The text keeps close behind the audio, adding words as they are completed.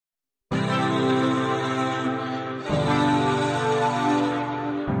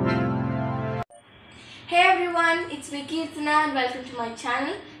it's me Keerthana and welcome to my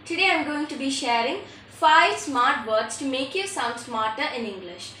channel. Today I'm going to be sharing 5 smart words to make you sound smarter in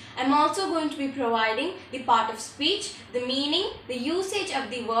English. I'm also going to be providing the part of speech, the meaning, the usage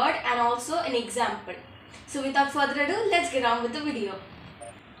of the word and also an example. So without further ado, let's get on with the video.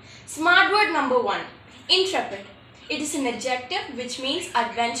 Smart word number 1. Intrepid. It is an adjective which means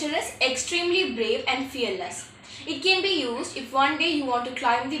adventurous, extremely brave and fearless. It can be used if one day you want to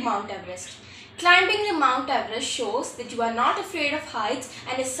climb the Mount Everest. Climbing the Mount Everest shows that you are not afraid of heights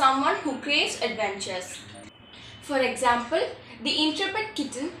and is someone who craves adventures. For example, the intrepid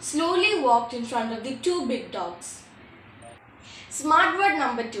kitten slowly walked in front of the 2 big dogs. Smart word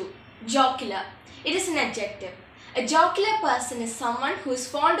number 2. Jocular. It is an adjective. A jocular person is someone who is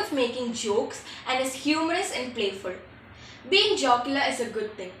fond of making jokes and is humorous and playful. Being jocular is a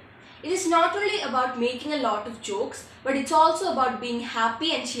good thing. It is not only about making a lot of jokes, but it's also about being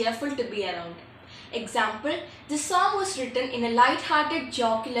happy and cheerful to be around. Example, this song was written in a light-hearted,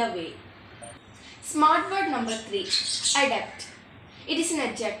 jocular way. Smart word number 3. Adept. It is an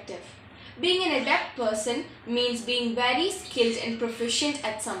adjective. Being an adept person means being very skilled and proficient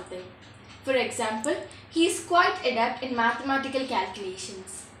at something. For example, he is quite adept in mathematical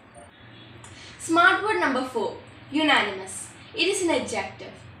calculations. Smart word number 4. Unanimous. It is an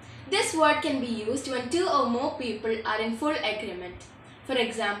adjective. This word can be used when 2 or more people are in full agreement. For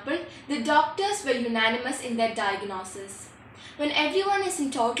example, the doctors were unanimous in their diagnosis. When everyone is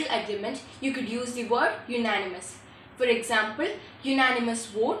in total agreement, you could use the word unanimous. For example, unanimous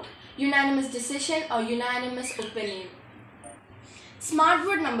vote, unanimous decision or unanimous opinion. Smart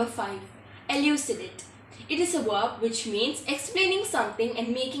word number 5. Elucidate. It is a verb which means explaining something and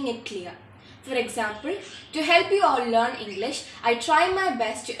making it clear. For example, to help you all learn English, I try my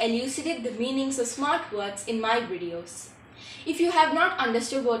best to elucidate the meanings of smart words in my videos. If you have not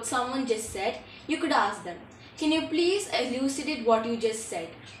understood what someone just said, you could ask them, "Can you please elucidate what you just said?"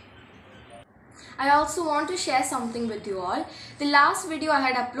 I also want to share something with you all. The last video I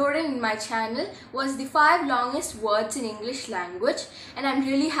had uploaded in my channel was the 5 longest words in English language, and I'm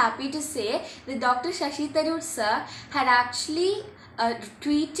really happy to say that Dr. Shashi Tharoor sir had actually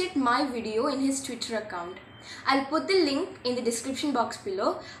tweeted my video in his Twitter account. I'll put the link in the description box below.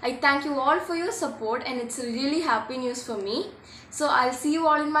 I thank you all for your support and it's really happy news for me. So I'll see you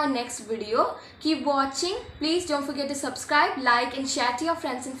all in my next video. Keep watching. Please don't forget to subscribe, like and share to your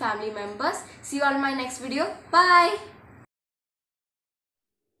friends and family members. See you all in my next video. Bye.